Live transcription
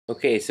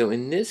Okay, so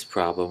in this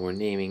problem, we're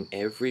naming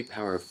every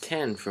power of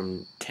 10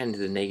 from 10 to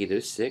the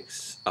negative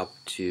 6 up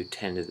to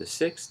 10 to the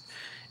 6th,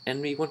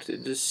 and we want to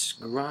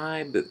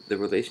describe the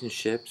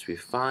relationships we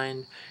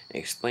find and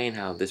explain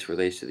how this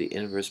relates to the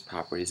inverse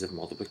properties of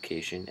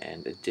multiplication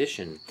and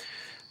addition.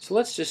 So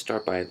let's just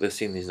start by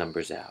listing these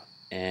numbers out,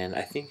 and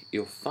I think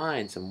you'll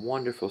find some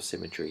wonderful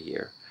symmetry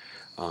here.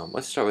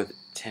 Let's start with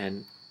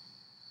 10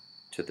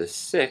 to the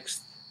 6th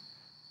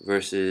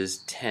versus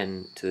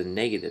 10 to the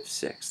negative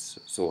 6th.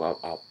 So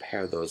I'll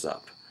pair those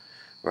up,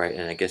 right?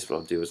 And I guess what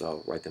I'll do is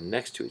I'll write them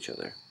next to each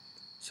other.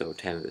 So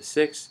 10 to the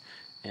 6th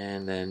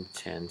and then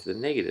 10 to the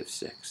negative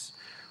 6.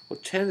 Well,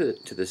 10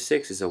 to the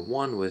 6 is a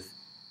 1 with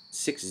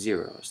 6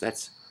 zeros.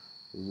 That's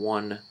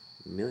 1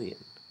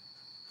 million,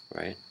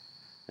 right?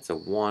 That's a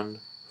 1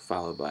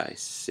 followed by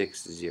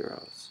 6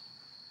 zeros.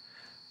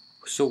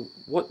 So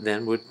what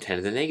then would 10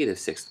 to the negative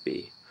 6th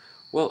be?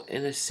 Well,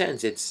 in a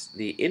sense, it's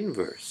the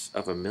inverse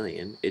of a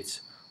million.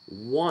 It's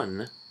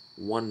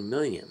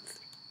 1/1,000,000th.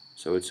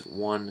 So it's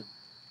 1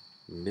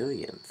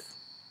 millionth.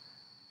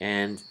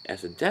 And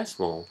as a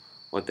decimal,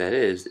 what that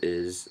is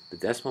the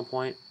decimal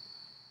point,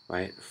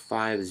 right?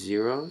 5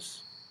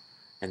 zeros,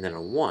 and then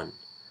a 1.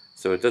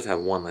 So it does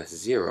have one less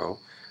zero,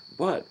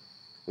 but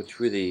what's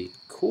really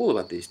cool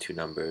about these two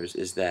numbers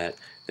is that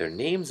their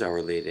names are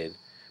related,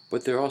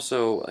 but they're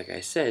also, like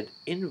I said,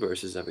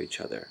 inverses of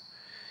each other.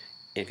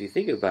 And if you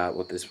think about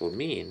what this will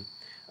mean,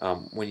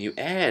 when you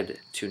add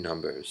two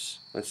numbers,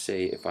 let's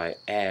say if I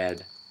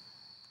add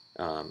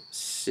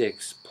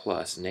 6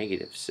 plus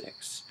negative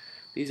 6,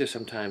 these are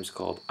sometimes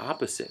called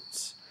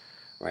opposites,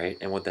 right?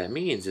 And what that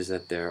means is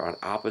that they're on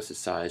opposite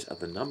sides of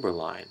the number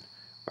line,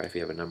 right? If you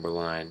have a number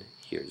line,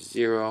 here's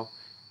 0,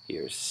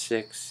 here's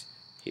 6,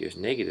 here's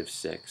negative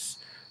 6.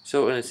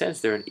 So in a sense,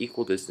 they're an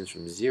equal distance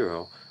from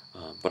 0,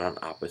 but on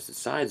opposite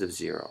sides of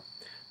 0.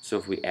 So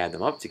if we add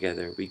them up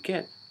together, we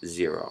get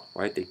 0,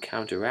 right? They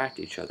counteract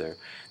each other.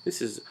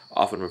 This is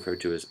often referred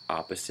to as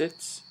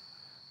opposites,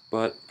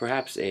 but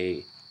perhaps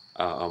a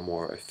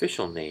more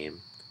official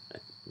name,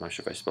 I'm not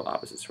sure if I spell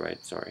opposites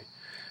right, sorry,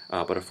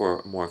 but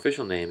a more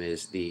official name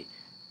is the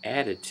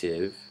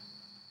additive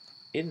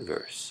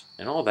inverse.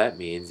 And all that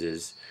means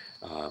is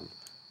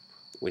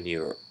when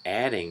you're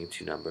adding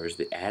two numbers,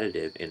 the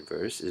additive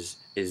inverse is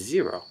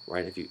 0,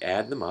 right? If you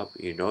add them up,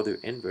 you know they're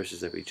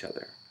inverses of each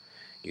other.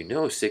 You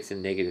know 6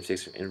 and negative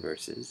 6 are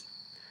inverses,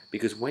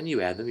 because when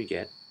you add them, you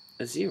get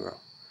a 0.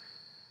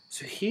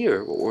 So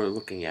here, what we're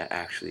looking at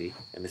actually,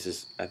 and this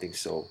is, I think,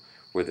 so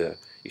where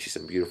you see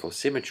some beautiful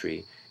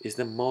symmetry, is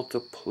the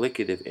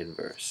multiplicative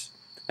inverse.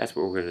 That's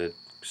what we're going to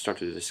start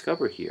to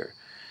discover here,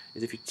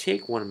 is if you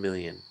take 1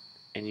 million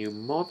and you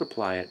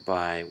multiply it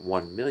by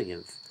 1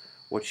 millionth,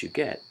 what you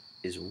get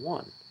is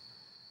 1,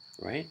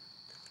 right?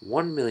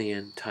 1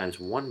 million times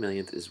 1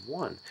 millionth is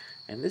 1,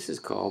 and this is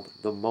called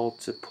the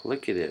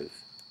multiplicative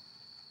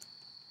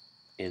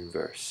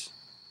inverse.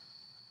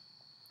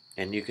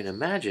 And you can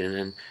imagine,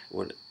 and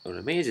what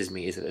amazes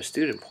me is that a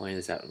student pointed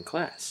this out in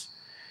class,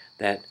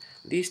 that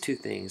these two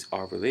things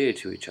are related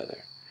to each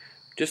other.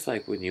 Just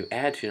like when you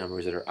add two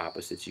numbers that are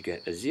opposites, you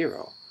get a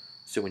 0.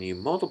 So when you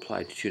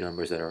multiply two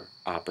numbers that are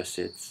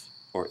opposites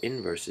or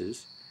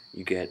inverses,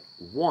 you get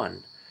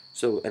 1.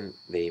 So, and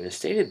they even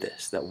stated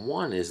this, that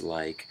 1 is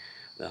like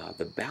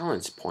the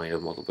balance point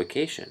of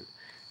multiplication.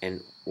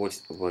 And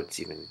what's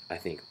even, I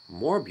think,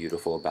 more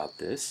beautiful about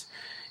this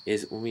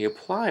is when we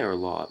apply our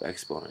law of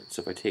exponents.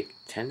 So if I take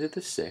 10 to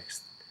the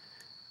 6th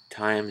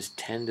times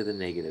 10 to the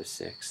negative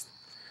 6th,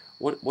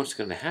 what's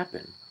going to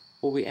happen?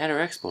 Well, we add our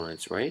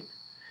exponents, right?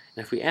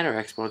 And if we add our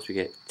exponents, we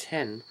get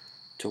 10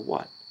 to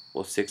what?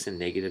 Well, 6 and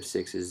negative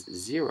 6 is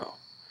 0,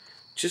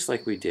 just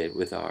like we did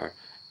with our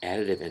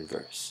additive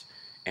inverse.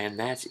 And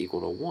that's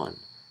equal to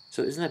 1.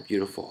 So isn't that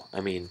beautiful?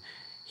 I mean,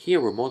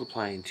 here we're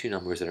multiplying two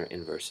numbers that are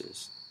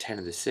inverses, 10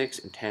 to the 6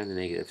 and 10 to the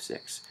negative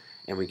 6.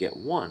 And we get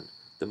 1,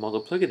 the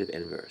multiplicative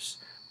inverse.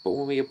 But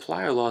when we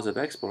apply our laws of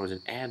exponents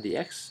and add the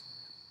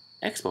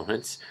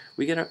exponents,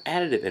 we get our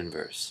additive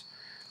inverse.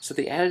 So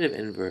the additive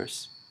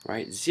inverse,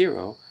 right,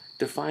 0,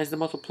 defines the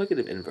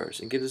multiplicative inverse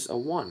and gives us a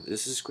 1.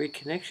 This is a great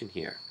connection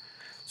here.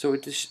 So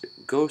it just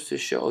goes to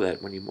show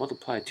that when you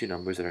multiply two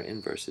numbers that are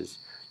inverses,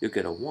 you'll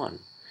get a 1.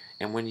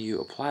 And when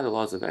you apply the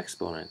laws of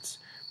exponents,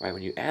 right,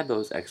 when you add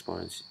those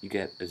exponents, you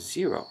get a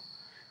 0,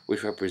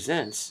 which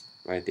represents,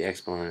 right, the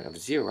exponent of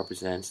 0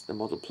 represents the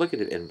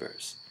multiplicative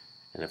inverse.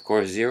 And of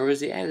course, 0 is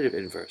the additive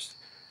inverse.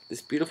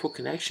 This beautiful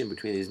connection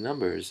between these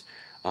numbers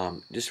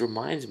just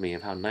reminds me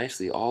of how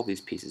nicely all these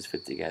pieces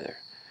fit together.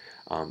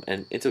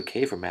 And it's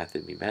okay for math to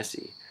be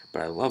messy,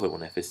 but I love it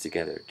when it fits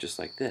together just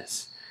like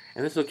this.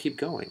 And this will keep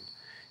going.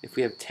 If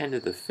we have 10 to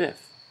the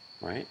 5th,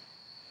 right,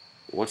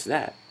 what's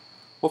that?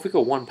 Well, if we go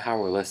 1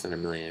 power less than a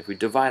million, if we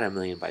divide a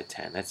million by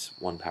 10, that's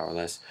 1 power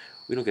less.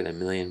 We don't get a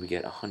million, we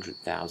get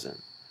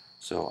 100,000.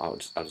 So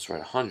I'll just write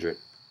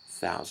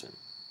 100,000.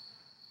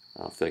 I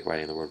don't feel like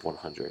writing the word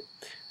 100.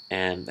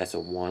 And that's a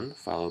 1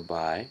 followed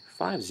by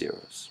 5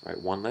 zeros,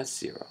 right? 1 less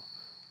 0,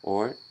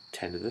 or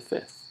 10 to the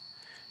 5th.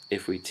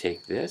 If we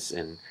take this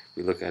and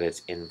we look at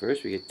its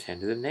inverse, we get 10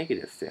 to the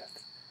negative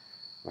 5th.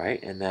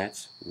 right? And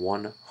that's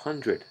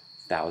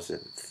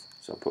 100,000th.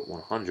 So I'll put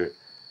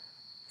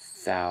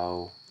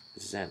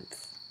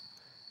 100,000th.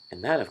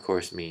 And that, of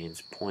course,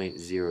 means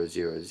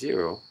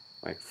 0.000,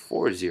 right?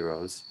 4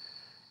 zeros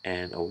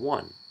and a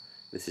 1.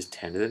 This is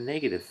 10 to the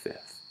negative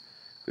 5th.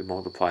 If we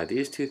multiply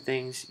these two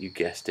things, you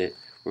guessed it,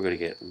 we're going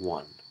to get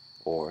 1,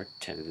 or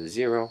 10 to the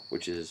 0,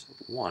 which is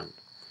 1.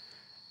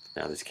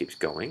 Now this keeps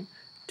going.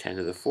 10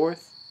 to the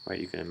 4th, right?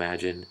 You can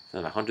imagine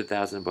not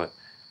 100,000, but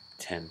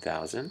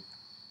 10,000,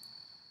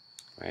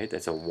 right?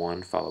 That's a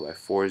 1 followed by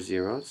 4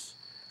 zeros.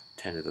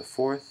 10 to the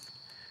 4th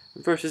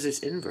versus its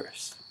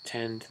inverse,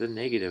 10 to the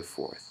negative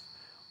 4th.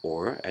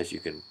 Or, as you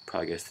can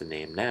probably guess the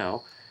name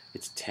now,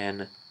 it's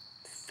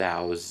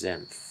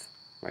 10,000th,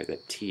 right?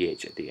 That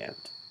TH at the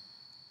end.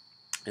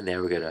 And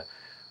there we get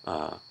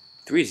a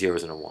 3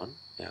 zeros and a 1,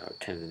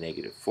 10 to the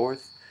negative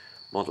 4th.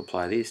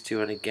 Multiply these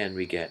two, and again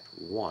we get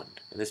 1.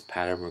 And this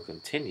pattern will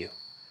continue,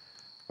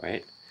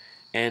 right?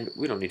 And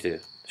we don't need to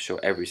show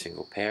every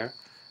single pair,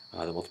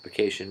 the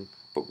multiplication,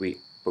 but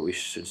we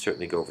should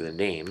certainly go over the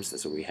names.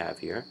 That's what we have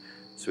here.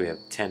 So we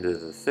have 10 to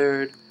the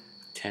 3rd,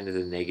 10 to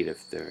the negative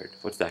 3rd.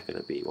 What's that going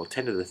to be? Well,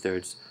 10 to the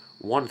 3rd's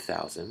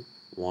 1,000.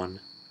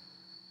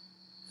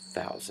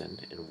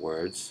 1,000 in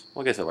words.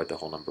 Well, I guess I'll write the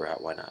whole number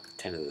out. Why not?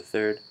 10 to the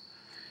 3rd.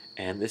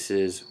 And this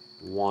is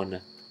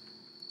 1,000th.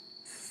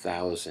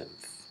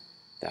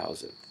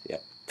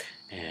 Yep.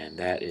 And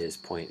that is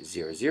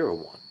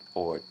 0.001,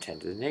 or 10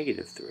 to the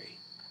negative 3.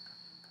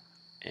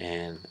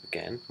 And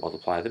again,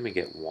 multiply them and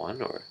get 1,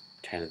 or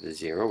 10 to the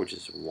 0, which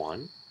is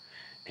 1.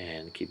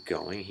 And keep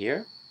going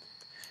here.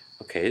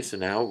 Okay, so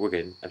now we're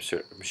getting, I'm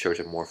sure,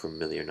 to more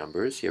familiar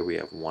numbers. Here we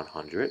have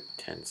 100,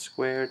 10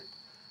 squared,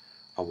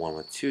 a 1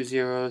 with 2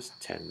 zeros,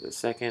 10 to the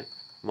 2nd.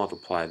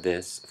 Multiply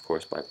this, of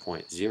course, by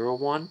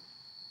 0.01.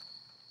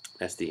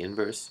 That's the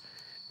inverse.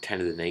 10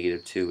 to the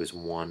negative 2 is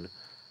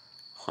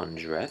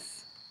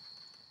 1/100th.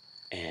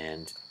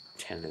 And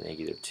 10 to the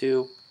negative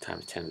 2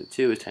 times 10 to the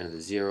 2 is 10 to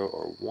the 0,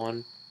 or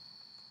 1.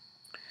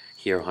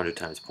 Here, 100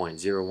 times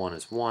 0.01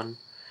 is 1.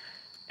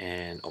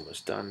 And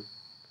almost done.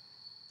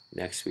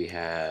 Next we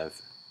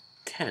have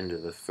 10 to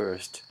the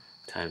 1st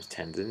times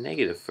 10 to the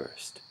negative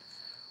 1st.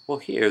 Well,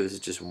 here this is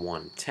just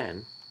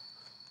 1/10,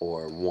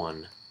 or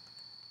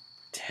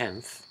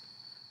 1/10th,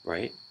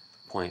 right?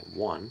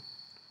 0.1,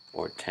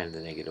 or 10 to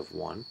the negative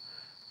 1.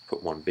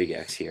 Put one big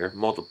X here.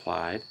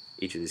 Multiplied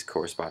each of these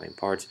corresponding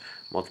parts.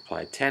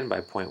 Multiply 10 by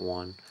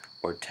 0.1,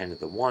 or 10 to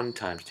the 1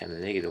 times 10 to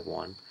the negative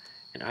 1.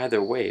 And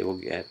either way, we'll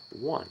get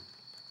 1.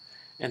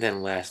 And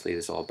then lastly,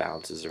 this all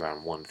balances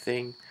around one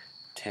thing,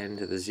 10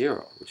 to the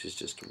 0, which is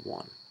just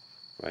 1,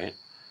 right?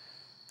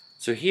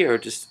 So here,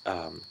 just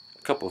a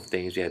couple of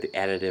things. We have the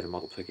additive and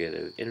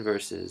multiplicative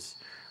inverses,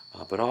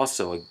 but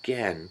also,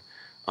 again,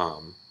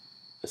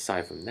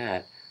 aside from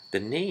that, the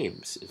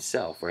names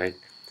itself, right?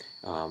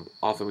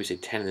 Often we say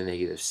 10 to the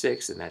negative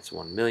 6, and that's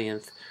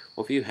 1/1,000,000th.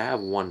 Well, if you have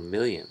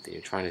 1/1,000,000th, and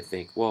you're trying to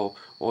think, well,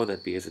 what would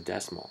that be as a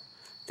decimal?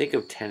 Think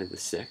of 10 to the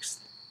 6th,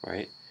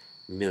 right?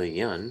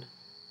 Million,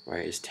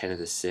 right, is 10 to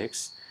the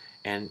 6th,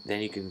 and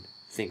then you can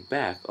think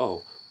back,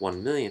 oh,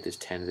 1/1,000,000th is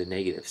 10 to the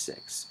negative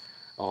 6.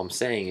 All I'm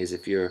saying is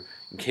if you're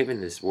given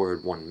this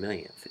word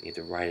 1/1,000,000th, you need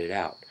to write it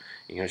out.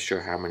 You're not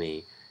sure how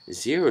many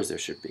zeros there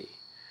should be.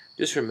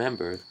 Just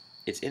remember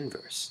its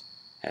inverse.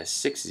 It has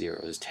 6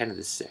 zeros, it's 10 to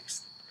the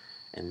 6th.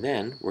 And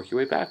then work your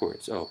way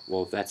backwards. Oh,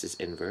 well, if that's its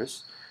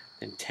inverse,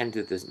 then 10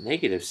 to the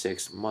negative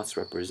 6 must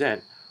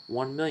represent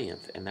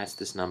 1/1,000,000th, and that's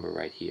this number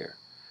right here.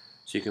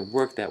 So you can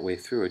work that way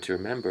through it to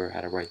remember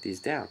how to write these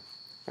down.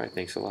 All right,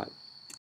 thanks a lot.